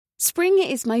Spring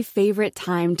is my favorite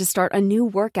time to start a new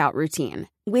workout routine.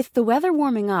 With the weather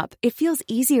warming up, it feels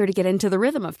easier to get into the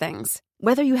rhythm of things.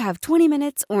 Whether you have 20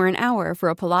 minutes or an hour for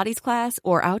a Pilates class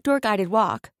or outdoor guided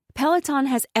walk, Peloton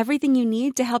has everything you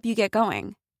need to help you get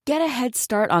going. Get a head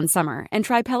start on summer and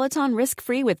try Peloton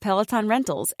risk-free with Peloton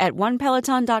Rentals at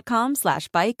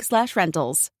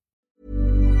onepeloton.com/bike/rentals.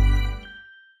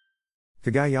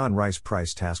 Cagayan Rice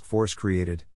Price Task Force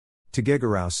created.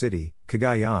 Cagayan City,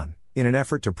 Cagayan, in an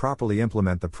effort to properly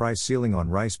implement the price ceiling on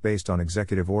rice based on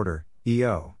Executive Order,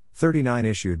 EO 39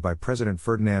 issued by President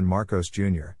Ferdinand Marcos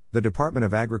Jr., the Department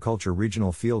of Agriculture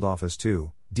Regional Field Office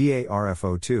 2,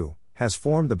 DARFO2, has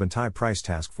formed the Bantay Price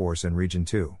Task Force in Region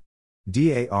 2.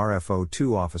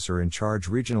 DARFO2 Officer in Charge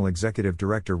Regional Executive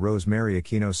Director Rosemary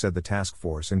Aquino said the task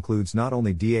force includes not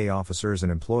only DA officers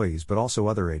and employees but also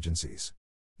other agencies.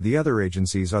 The other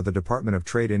agencies are the Department of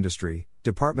Trade Industry,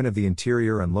 Department of the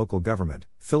Interior and Local Government,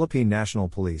 Philippine National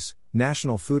Police,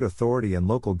 National Food Authority and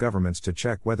local governments to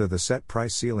check whether the set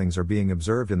price ceilings are being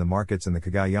observed in the markets in the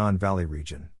Cagayan Valley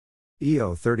region.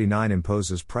 EO 39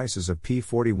 imposes prices of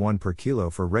P41 per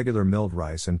kilo for regular milled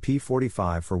rice and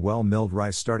P45 for well-milled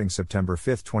rice starting September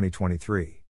 5,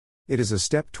 2023. It is a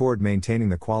step toward maintaining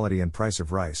the quality and price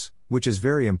of rice, which is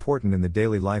very important in the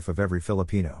daily life of every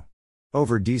Filipino.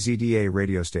 Over DZDA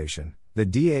radio station, the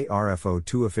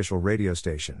DARFO2 official radio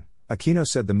station, Aquino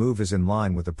said the move is in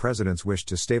line with the president's wish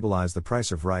to stabilize the price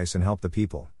of rice and help the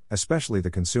people, especially the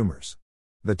consumers.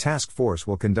 The task force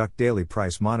will conduct daily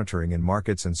price monitoring in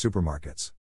markets and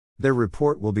supermarkets. Their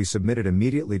report will be submitted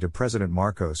immediately to President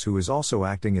Marcos, who is also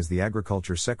acting as the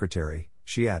Agriculture Secretary,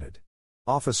 she added.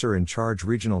 Officer in Charge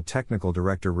Regional Technical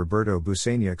Director Roberto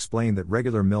Busenia explained that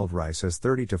regular milled rice has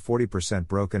 30 to 40%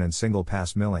 broken and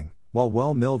single-pass milling, while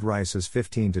well-milled rice is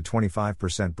 15 to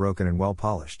 25% broken and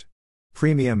well-polished.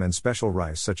 Premium and special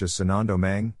rice such as Sanando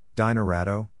Mang,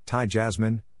 Dinarado, Thai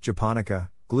Jasmine, Japonica,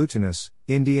 Glutinous,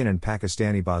 Indian and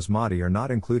Pakistani Basmati are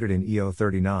not included in EO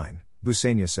 39,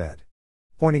 Busenia said.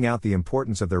 Pointing out the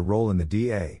importance of their role in the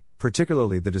DA,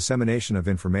 particularly the dissemination of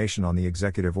information on the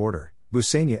executive order,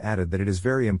 Busenia added that it is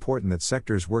very important that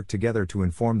sectors work together to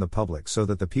inform the public so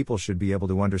that the people should be able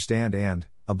to understand and,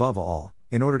 above all,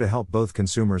 in order to help both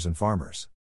consumers and farmers.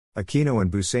 Aquino and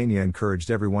Busenia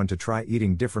encouraged everyone to try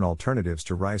eating different alternatives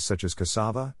to rice such as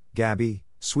cassava, gabi,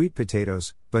 sweet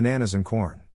potatoes, bananas and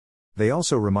corn. They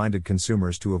also reminded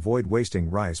consumers to avoid wasting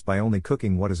rice by only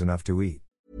cooking what is enough to eat.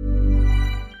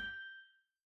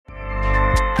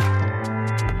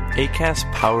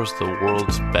 Acast powers the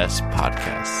world's best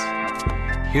podcasts.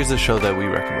 Here's a show that we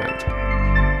recommend.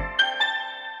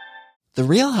 The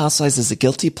Real Housewives is a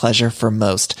guilty pleasure for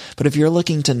most, but if you're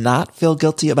looking to not feel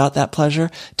guilty about that pleasure,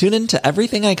 tune in to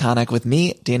Everything Iconic with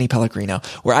me, Danny Pellegrino,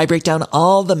 where I break down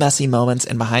all the messy moments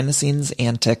and behind-the-scenes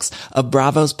antics of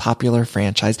Bravo's popular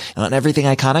franchise. And on Everything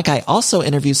Iconic, I also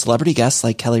interview celebrity guests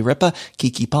like Kelly Ripa,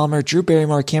 Keke Palmer, Drew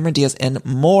Barrymore, Cameron Diaz, and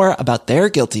more about their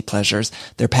guilty pleasures,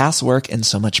 their past work, and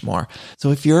so much more.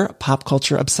 So if you're pop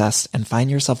culture obsessed and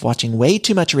find yourself watching way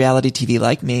too much reality TV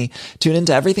like me, tune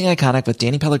into Everything Iconic with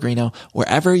Danny Pellegrino,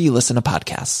 wherever you listen to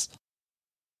podcasts.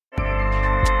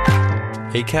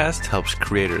 Acast helps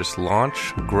creators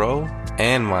launch, grow,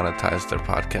 and monetize their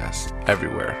podcasts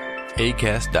everywhere.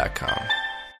 Acast.com.